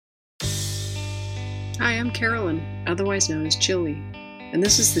Hi, I'm Carolyn, otherwise known as Chili, and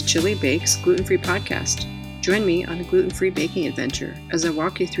this is the Chili Bakes Gluten-Free Podcast. Join me on a gluten-free baking adventure as I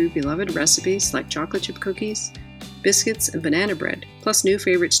walk you through beloved recipes like chocolate chip cookies, biscuits, and banana bread, plus new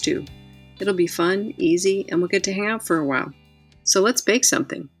favorites too. It'll be fun, easy, and we'll get to hang out for a while. So let's bake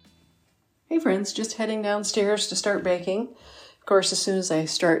something. Hey friends, just heading downstairs to start baking. Of course, as soon as I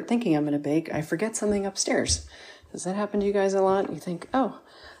start thinking I'm going to bake, I forget something upstairs. Does that happen to you guys a lot? You think, oh,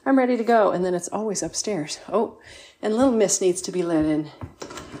 I'm ready to go, and then it's always upstairs. Oh, and little Miss needs to be let in.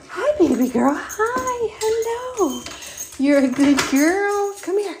 Hi, baby girl. Hi, hello. You're a good girl.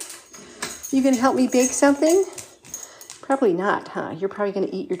 Come here. You gonna help me bake something? Probably not, huh? You're probably gonna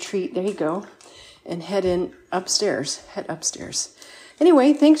eat your treat. There you go. And head upstairs. Head upstairs.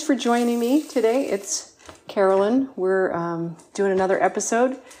 Anyway, thanks for joining me today. It's Carolyn. We're doing another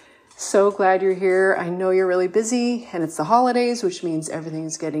episode. So glad you're here. I know you're really busy, and it's the holidays, which means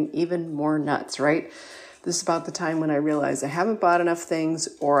everything's getting even more nuts, right? This is about the time when I realize I haven't bought enough things,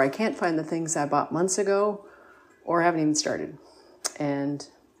 or I can't find the things I bought months ago, or haven't even started. And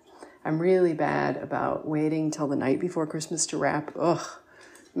I'm really bad about waiting till the night before Christmas to wrap. Ugh,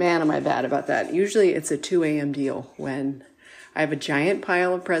 man, am I bad about that. Usually it's a 2 a.m. deal when I have a giant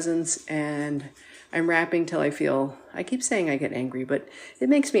pile of presents and I'm wrapping till I keep saying I get angry, but it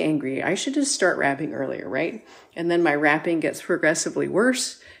makes me angry. I should just start wrapping earlier, right? And then my wrapping gets progressively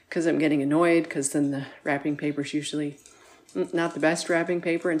worse because I'm getting annoyed because then the wrapping paper is usually not the best wrapping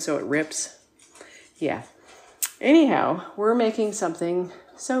paper, and so it rips. Yeah. Anyhow, we're making something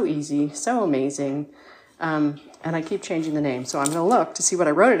so easy, so amazing, and I keep changing the name. So I'm going to look to see what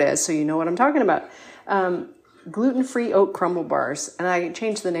I wrote it as so you know what I'm talking about. Gluten-free oat crumble bars. And I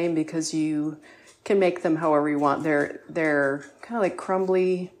changed the name because you can make them however you want. They're kind of like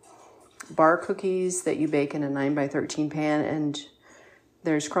crumbly bar cookies that you bake in a 9x13 pan, and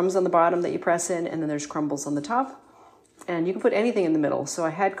there's crumbs on the bottom that you press in, and then there's crumbles on the top, and you can put anything in the middle. So I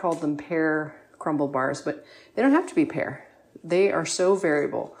had called them pear crumble bars, but they don't have to be pear. They are so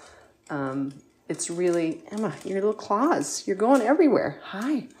variable. It's really, Emma, your little claws, you're going everywhere.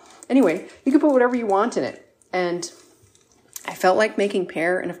 Hi. Anyway, you can put whatever you want in it, and I felt like making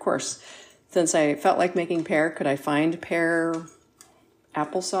pear, and of course, since I felt like making pear, could I find pear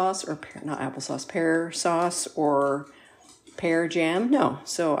applesauce or pear sauce or pear jam? No.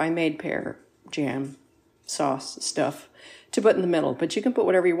 So I made pear jam sauce stuff to put in the middle, but you can put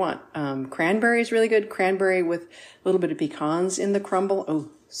whatever you want. Cranberry is really good. Cranberry with a little bit of pecans in the crumble. Oh,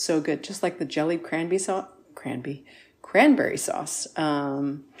 so good. Just like the jellied cranberry sauce.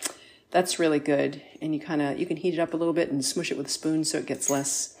 That's really good. And you can heat it up a little bit and smush it with a spoon so it gets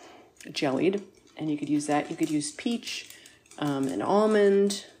less jellied, and you could use that. You could use peach, an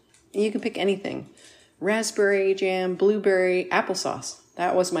almond, and you can pick anything. Raspberry jam, blueberry, applesauce.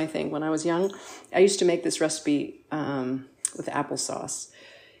 That was my thing when I was young. I used to make this recipe with applesauce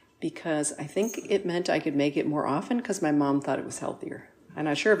because I think it meant I could make it more often because my mom thought it was healthier. I'm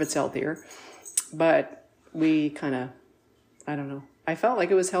not sure if it's healthier, but I don't know. I felt like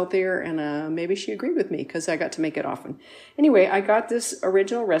it was healthier, and maybe she agreed with me because I got to make it often. Anyway, I got this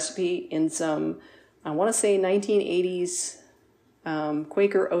original recipe in some, I want to say 1980s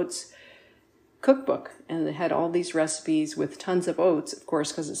Quaker Oats cookbook, and it had all these recipes with tons of oats, of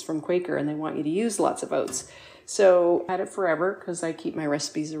course, because it's from Quaker, and they want you to use lots of oats. So I had it forever because I keep my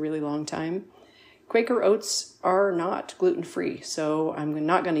recipes a really long time. Quaker Oats are not gluten-free, so I'm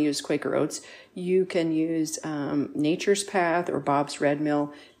not going to use Quaker Oats. You can use Nature's Path or Bob's Red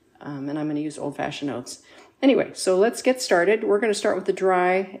Mill, and I'm going to use old-fashioned oats. Anyway, so let's get started. We're going to start with the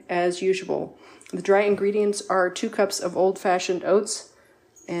dry as usual. The dry ingredients are 2 cups of old-fashioned oats,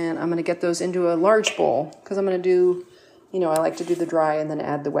 and I'm going to get those into a large bowl because I'm going to do, I like to do the dry and then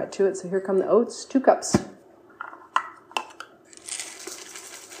add the wet to it. So here come the oats, 2 cups.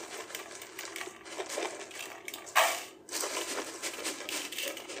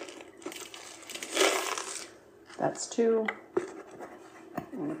 That's 2.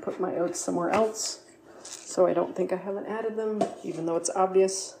 I'm going to put my oats somewhere else so I don't think I haven't added them, even though it's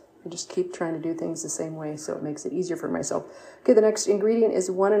obvious. I just keep trying to do things the same way so it makes it easier for myself. Okay, the next ingredient is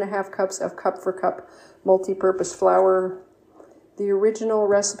 1.5 cups of cup-for-cup multi-purpose flour. The original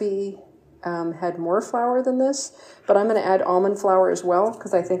recipe had more flour than this, but I'm going to add almond flour as well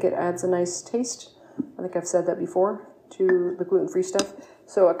because I think it adds a nice taste. I think I've said that before to the gluten-free stuff.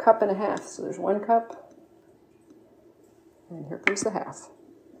 So 1.5 cups. So there's 1 cup. And here comes the half.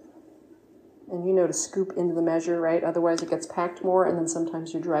 And to scoop into the measure, right? Otherwise it gets packed more, and then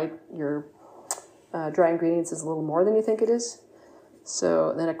sometimes your dry ingredients is a little more than you think it is.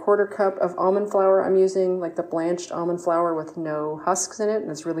 So then 1/4 cup of almond flour. I'm using like the blanched almond flour with no husks in it, and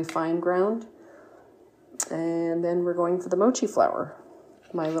it's really fine ground. And then we're going for the mochi flour,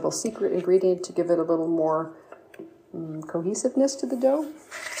 my little secret ingredient to give it a little more cohesiveness to the dough.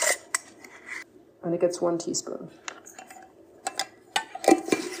 And it gets 1 teaspoon.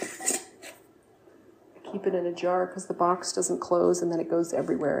 Keep it in a jar because the box doesn't close and then it goes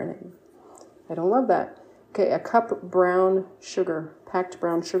everywhere. And I don't love that. Okay, a cup brown sugar. Packed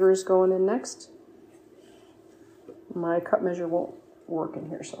brown sugar is going in next. My cup measure won't work in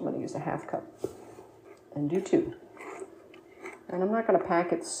here, so I'm going to use a half cup. And do 2. And I'm not going to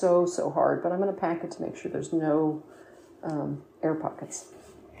pack it so hard, but I'm going to pack it to make sure there's no air pockets.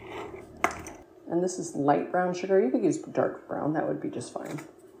 And this is light brown sugar. You could use dark brown. That would be just fine.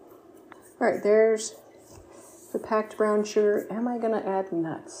 All right, there's the packed brown sugar. Am I going to add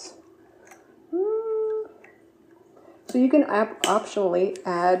nuts? So you can optionally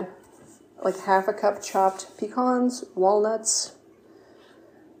add like half a cup chopped pecans, walnuts.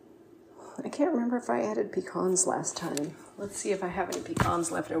 I can't remember if I added pecans last time. Let's see if I have any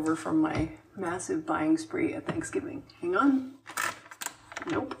pecans left over from my massive buying spree at Thanksgiving. Hang on.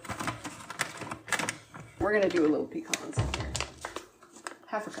 Nope. We're going to do a little pecans in here.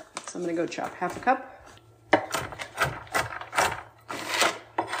 Half a cup. So I'm going to go chop half a cup.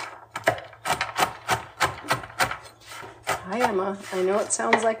 Hi, Emma. I know it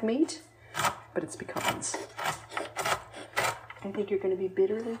sounds like meat, but it's pecans. I think you're going to be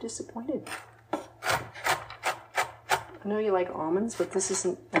bitterly disappointed. I know you like almonds, but this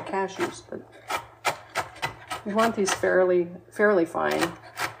isn't like cashews. But you want these fairly fine.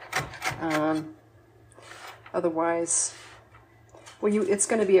 Otherwise, well, it's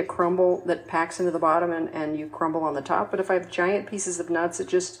going to be a crumble that packs into the bottom and you crumble on the top. But if I have giant pieces of nuts, it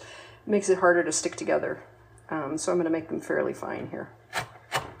just makes it harder to stick together. So I'm going to make them fairly fine here.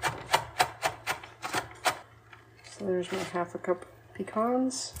 So there's my half a cup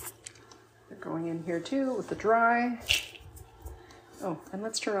pecans. They're going in here too with the dry. Oh, and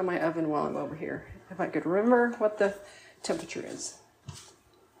let's turn on my oven while I'm over here. If I could remember what the temperature is.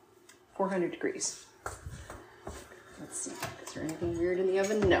 400 degrees. Let's see, is there anything weird in the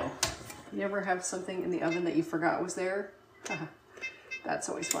oven? No. You ever have something in the oven that you forgot was there? That's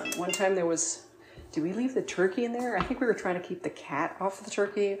always fun. One time did we leave the turkey in there? I think we were trying to keep the cat off the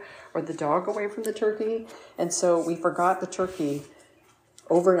turkey or the dog away from the turkey. And so we forgot the turkey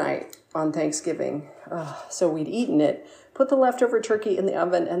overnight on Thanksgiving. So we'd eaten it, put the leftover turkey in the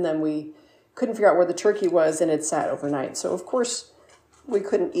oven, and then we couldn't figure out where the turkey was, and it sat overnight. So of course we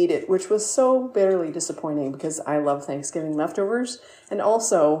couldn't eat it, which was so bitterly disappointing because I love Thanksgiving leftovers. And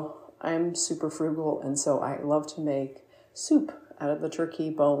also I'm super frugal, and so I love to make soup out of the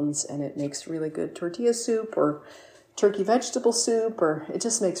turkey bones, and it makes really good tortilla soup or turkey vegetable soup, or it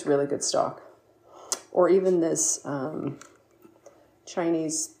just makes really good stock. Or even this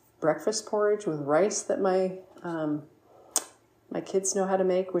Chinese breakfast porridge with rice that my kids know how to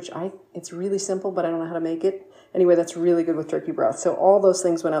make, it's really simple, but I don't know how to make it. Anyway, that's really good with turkey broth. So all those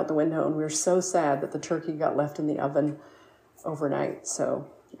things went out the window, and we were so sad that the turkey got left in the oven overnight. So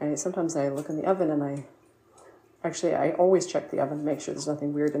sometimes I look in the oven and I always check the oven to make sure there's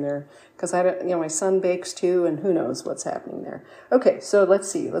nothing weird in there, because my son bakes too, and who knows what's happening there. Okay, so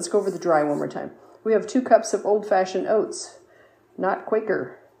let's see. Let's go over the dry one more time. We have 2 cups of old-fashioned oats, not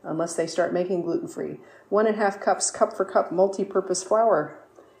Quaker, unless they start making gluten-free. 1.5 cups, cup for cup, multi-purpose flour.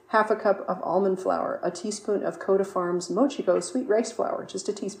 Half a cup of almond flour. A teaspoon of Coda Farms Mochiko sweet rice flour, just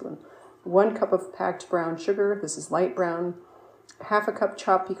a teaspoon. 1 cup of packed brown sugar. This is light brown. Half a cup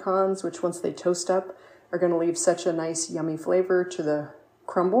chopped pecans, which once they toast up, are going to leave such a nice, yummy flavor to the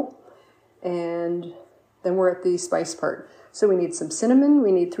crumble. And then we're at the spice part. So we need some cinnamon.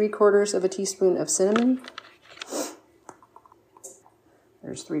 We need 3/4 of a teaspoon of cinnamon.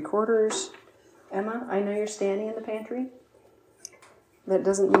 There's 3/4. Emma, I know you're standing in the pantry. That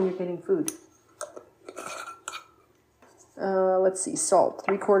doesn't mean you're getting food. Let's see, salt.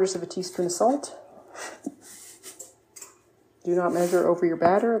 3/4 of a teaspoon of salt. Do not measure over your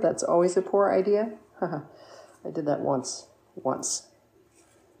batter. That's always a poor idea. I did that once.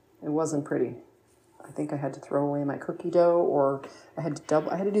 It wasn't pretty. I think I had to throw away my cookie dough, or I had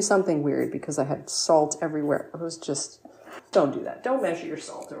to do something weird because I had salt everywhere. It was just, don't do that. Don't measure your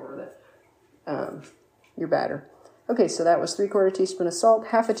salt over your batter. Okay, so that was 3/4 teaspoon of salt,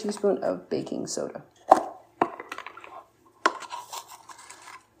 half a teaspoon of baking soda.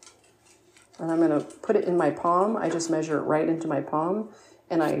 And I'm going to put it in my palm. I just measure it right into my palm.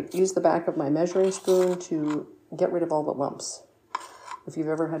 And I use the back of my measuring spoon to get rid of all the lumps. If you've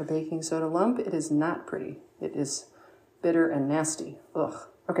ever had a baking soda lump, it is not pretty. It is bitter and nasty. Ugh.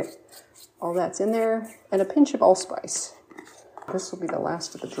 Okay, all that's in there. And a pinch of allspice. This will be the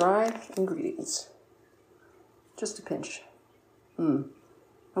last of the dry ingredients. Just a pinch. Oh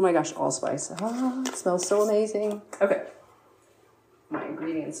my gosh, allspice. Ah, it smells so amazing. Okay. My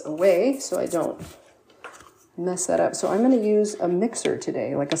ingredients away so I don't mess that up. So I'm going to use a mixer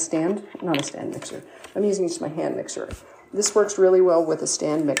today, like a stand, not a stand mixer. I'm using just my hand mixer. This works really well with a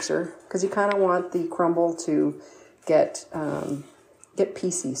stand mixer because you kind of want the crumble to get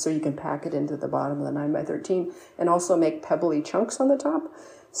piecey so you can pack it into the bottom of the 9x13 and also make pebbly chunks on the top.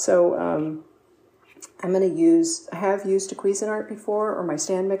 So I'm going to use, I have used a Cuisinart before or my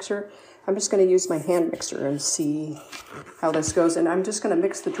stand mixer. I'm just going to use my hand mixer and see how this goes. And I'm just going to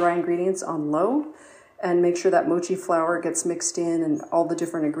mix the dry ingredients on low and make sure that mochi flour gets mixed in and all the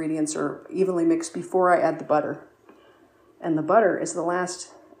different ingredients are evenly mixed before I add the butter. And the butter is the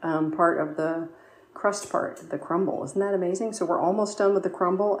last part of the crust part, the crumble. Isn't that amazing? So we're almost done with the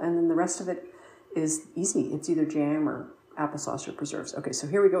crumble and then the rest of it is easy. It's either jam or applesauce or preserves. Okay, so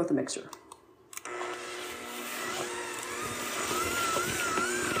here we go with the mixer.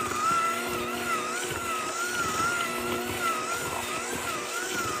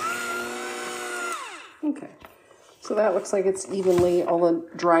 Okay, so that looks like it's evenly, all the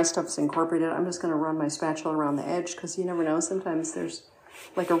dry stuff's incorporated. I'm just going to run my spatula around the edge because you never know, sometimes there's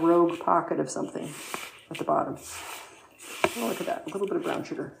like a rogue pocket of something at the bottom. Oh, look at that, a little bit of brown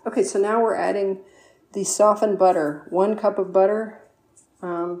sugar. Okay, so now we're adding the softened butter. 1 cup of butter,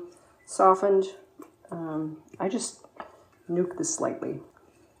 softened. I just nuked this slightly.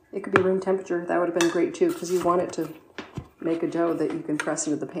 It could be room temperature. That would have been great too because you want it to make a dough that you can press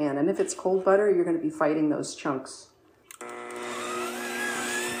into the pan. And if it's cold butter, you're going to be fighting those chunks.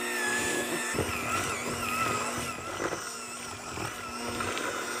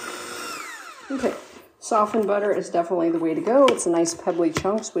 Okay, softened butter is definitely the way to go. It's a nice pebbly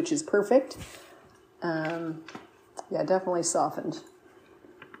chunks, which is perfect. Yeah, definitely softened.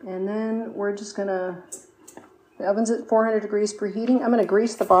 And then we're just gonna, the oven's at 400 degrees preheating. I'm gonna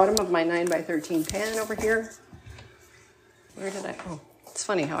grease the bottom of my 9x13 pan over here. Where did I, oh, it's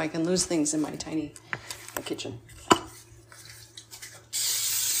funny how I can lose things in my tiny kitchen.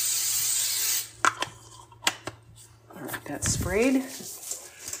 All right, that's sprayed.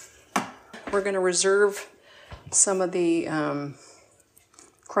 We're gonna reserve some of the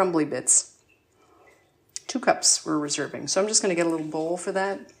crumbly bits. 2 cups we're reserving. So I'm just gonna get a little bowl for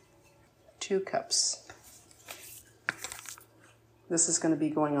that. 2 cups. This is gonna be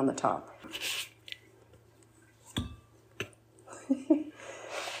going on the top.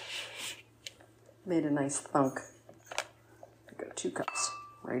 Made a nice thunk. I got 2 cups.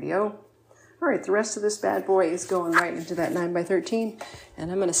 Radio. All right, the rest of this bad boy is going right into that 9x13,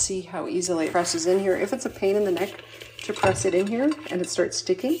 and I'm gonna see how easily it presses in here. If it's a pain in the neck to press it in here and it starts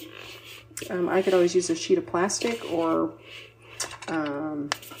sticking, I could always use a sheet of plastic or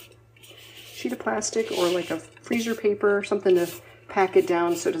like a freezer paper or something to pack it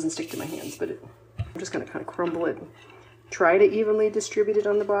down so it doesn't stick to my hands. But I'm just gonna kind of crumble it, try to evenly distribute it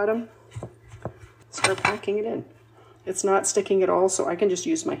on the bottom, start packing it in. It's not sticking at all, so I can just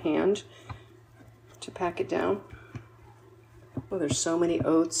use my hand to pack it down. Oh, there's so many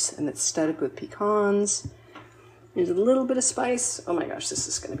oats, and it's studded with pecans. There's a little bit of spice. Oh my gosh, this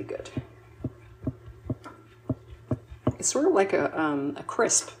is going to be good. It's sort of like a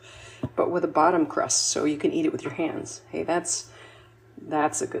crisp, but with a bottom crust, so you can eat it with your hands. Hey, that's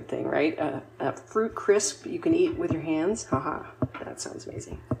a good thing, right? A fruit crisp you can eat with your hands. Haha, that sounds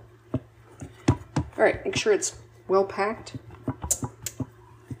amazing. All right, make sure it's well packed.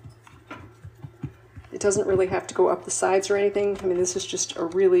 It doesn't really have to go up the sides or anything. I mean, this is just a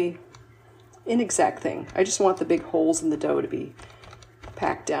really inexact thing. I just want the big holes in the dough to be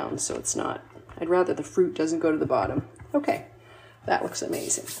packed down so it's not, I'd rather the fruit doesn't go to the bottom. Okay, that looks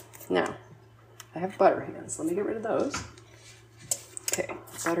amazing. Now, I have butter hands. Let me get rid of those. Okay,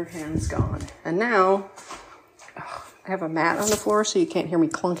 butter hands gone. And now, I have a mat on the floor so you can't hear me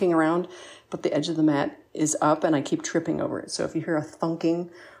clunking around, but the edge of the mat is up and I keep tripping over it. So if you hear a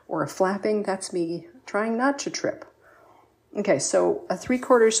thunking or a flapping, that's me trying not to trip. Okay, so a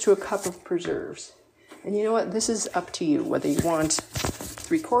 3/4 to a cup of preserves. And you know what? This is up to you, whether you want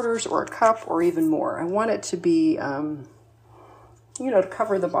 3/4 or a cup or even more. I want it to be, to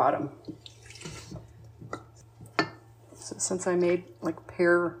cover the bottom. So since I made like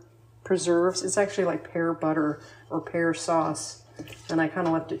pear preserves, it's actually like pear butter or pear sauce. And I kind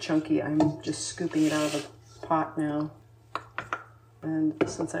of left it chunky. I'm just scooping it out of the pot now. And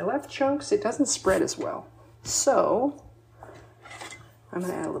since I left chunks, it doesn't spread as well. So I'm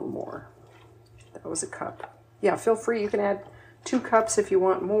going to add a little more. That was a cup. Yeah, feel free. You can add 2 cups if you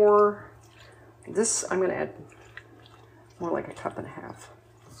want more. This, I'm going to add more like a 1.5 cups.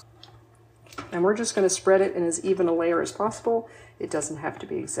 And we're just going to spread it in as even a layer as possible. It doesn't have to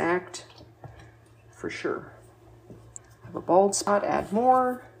be exact, for sure. Have a bald spot, add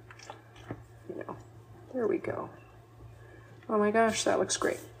more. There we go. Oh my gosh, that looks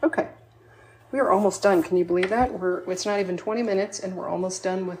great. Okay, we are almost done. Can you believe that? It's not even 20 minutes and we're almost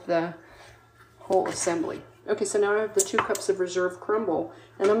done with the whole assembly. Okay, so now I have the 2 cups of reserve crumble,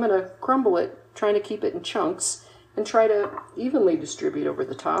 and I'm going to crumble it, trying to keep it in chunks, and try to evenly distribute over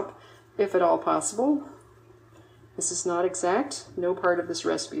the top, if at all possible. This is not exact. No part of this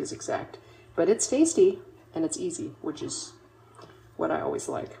recipe is exact, but it's tasty and it's easy, which is what I always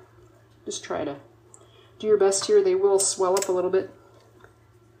like. Just try to do your best here. They will swell up a little bit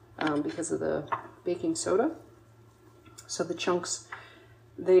because of the baking soda. So the chunks,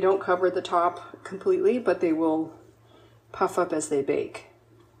 they don't cover the top completely, but they will puff up as they bake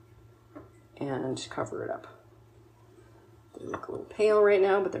and cover it up. They look a little pale right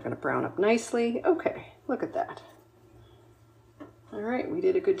now, but they're going to brown up nicely. Okay, look at that. All right, we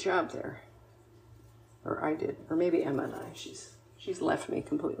did a good job there. Or I did, or maybe Emma and I. She's left me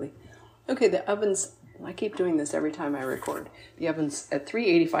completely. Okay, the oven's, I keep doing this every time I record. The oven's at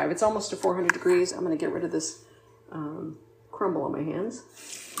 385. It's almost to 400 degrees. I'm going to get rid of this crumble on my hands.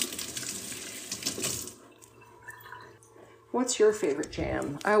 What's your favorite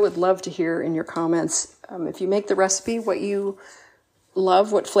jam? I would love to hear in your comments if you make the recipe, what you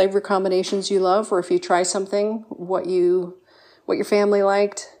love, what flavor combinations you love, or if you try something, what your family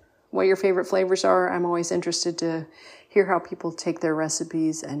liked, what your favorite flavors are. I'm always interested to hear how people take their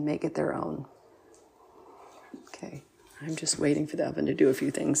recipes and make it their own. Okay, I'm just waiting for the oven to do a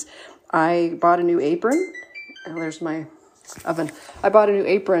few things. I bought a new apron. Oh, there's my oven. I bought a new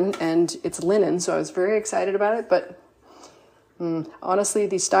apron and it's linen, so I was very excited about it, but honestly,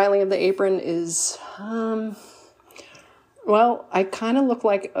 the styling of the apron is, well, I kind of look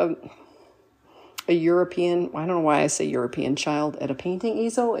like a European, I don't know why I say European child at a painting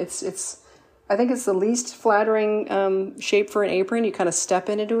easel. I think it's the least flattering shape for an apron. You kind of step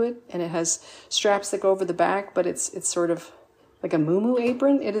into it, and it has straps that go over the back, but it's sort of like a muumuu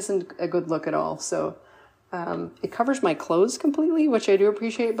apron. It isn't a good look at all. So it covers my clothes completely, which I do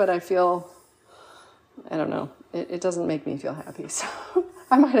appreciate, but I feel, I don't know, it doesn't make me feel happy. So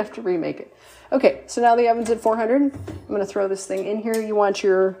I might have to remake it. Okay, so now the oven's at 400. I'm going to throw this thing in here. You want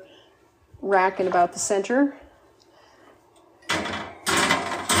your rack in about the center.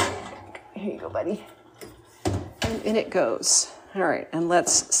 Here you go, buddy. And in it goes. All right, and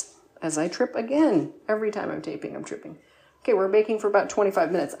let's, as I trip again, every time I'm taping, I'm tripping. Okay, we're baking for about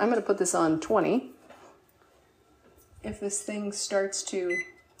 25 minutes. I'm going to put this on 20. If this thing starts to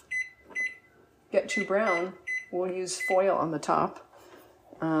get too brown, we'll use foil on the top.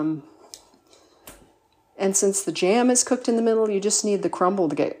 And since the jam is cooked in the middle, you just need the crumble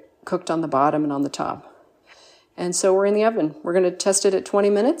to get cooked on the bottom and on the top. And so we're in the oven. We're going to test it at 20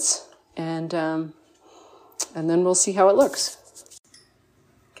 minutes. And then we'll see how it looks.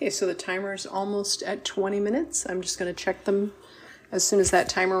 Okay, so the timer is almost at 20 minutes. I'm just going to check them as soon as that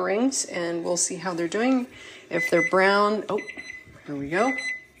timer rings, and we'll see how they're doing. If they're brown, oh, here we go.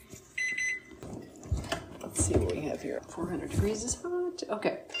 Let's see what we have here. 400 degrees is hot.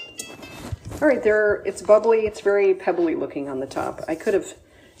 Okay. All right, it's bubbly. It's very pebbly looking on the top. I could have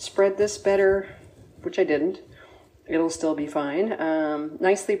spread this better, which I didn't. It'll still be fine.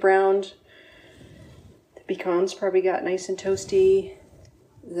 Nicely browned. The pecans probably got nice and toasty.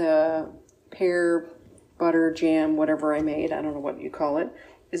 The pear butter jam, whatever I made, I don't know what you call it,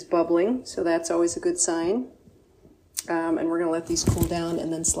 is bubbling. So that's always a good sign. And we're going to let these cool down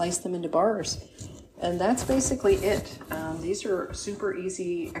and then slice them into bars. And that's basically it. These are super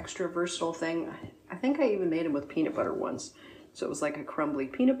easy, extra versatile thing. I think I even made them with peanut butter once. So it was like a crumbly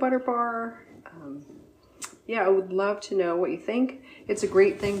peanut butter bar. Yeah, I would love to know what you think. It's a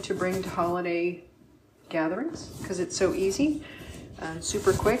great thing to bring to holiday gatherings because it's so easy,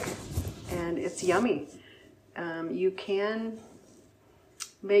 super quick, and it's yummy. You can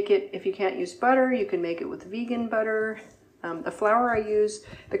make it, if you can't use butter, you can make it with vegan butter. The flour I use,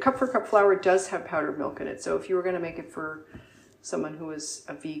 the cup for cup flour does have powdered milk in it. So if you were going to make it for someone who is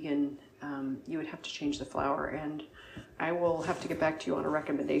a vegan, you would have to change the flour. And I will have to get back to you on a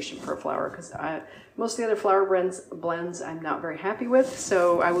recommendation for a flour because most of the other flour blends I'm not very happy with.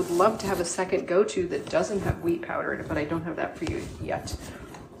 So I would love to have a second go-to that doesn't have wheat powder in it, but I don't have that for you yet.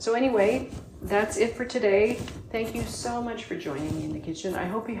 So anyway, that's it for today. Thank you so much for joining me in the kitchen. I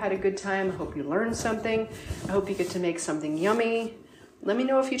hope you had a good time. I hope you learned something. I hope you get to make something yummy. Let me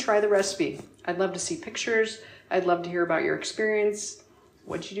know if you try the recipe. I'd love to see pictures. I'd love to hear about your experience.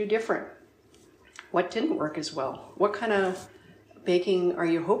 What'd you do different? What didn't work as well? What kind of baking are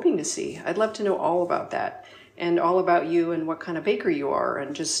you hoping to see? I'd love to know all about that and all about you and what kind of baker you are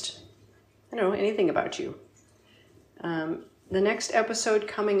and just, anything about you. The next episode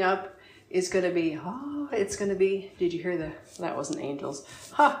coming up is going to be, did you hear that wasn't angels.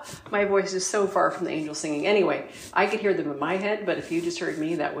 My voice is so far from the angels singing. Anyway, I could hear them in my head, but if you just heard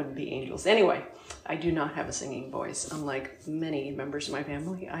me, that wouldn't be angels. Anyway, I do not have a singing voice. Unlike many members of my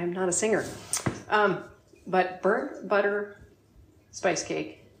family, I am not a singer. But burnt butter spice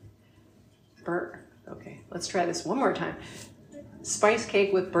cake. Okay, let's try this one more time. Spice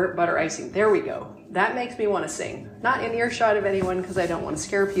cake with burnt butter icing. There we go. That makes me want to sing. Not in earshot of anyone because I don't want to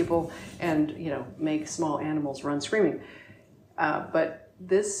scare people and, make small animals run screaming. But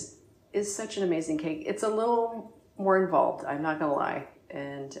this is such an amazing cake. It's a little more involved, I'm not going to lie.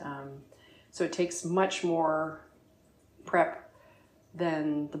 And so it takes much more prep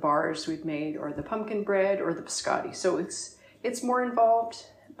than the bars we've made or the pumpkin bread or the biscotti. So it's more involved,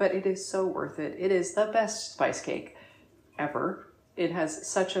 but it is so worth it. It is the best spice cake ever. It has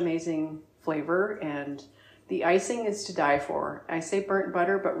such amazing flavor, and the icing is to die for. I say burnt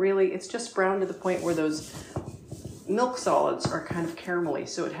butter, but really it's just brown to the point where those milk solids are kind of caramelly.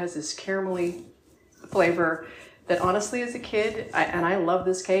 So it has this caramelly flavor that honestly as a kid, I love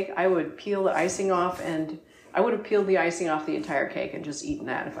this cake, I would peel the icing off, and I would have peeled the icing off the entire cake and just eaten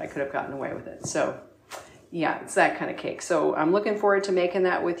that if I could have gotten away with it. So yeah, it's that kind of cake. So I'm looking forward to making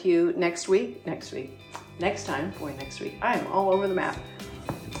that with you next week. Next week. I am all over the map.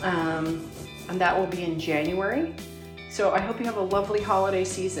 And that will be in January. So I hope you have a lovely holiday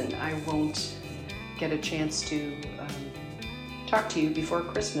season. I won't get a chance to talk to you before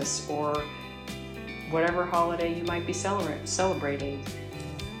Christmas or whatever holiday you might be celebrating.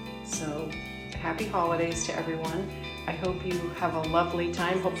 So happy holidays to everyone. I hope you have a lovely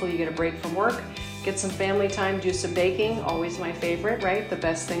time. Hopefully you get a break from work, get some family time, do some baking. Always my favorite, right? The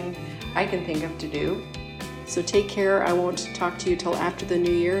best thing I can think of to do. So take care. I won't talk to you till after the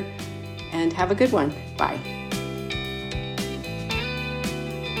new year, and have a good one. Bye.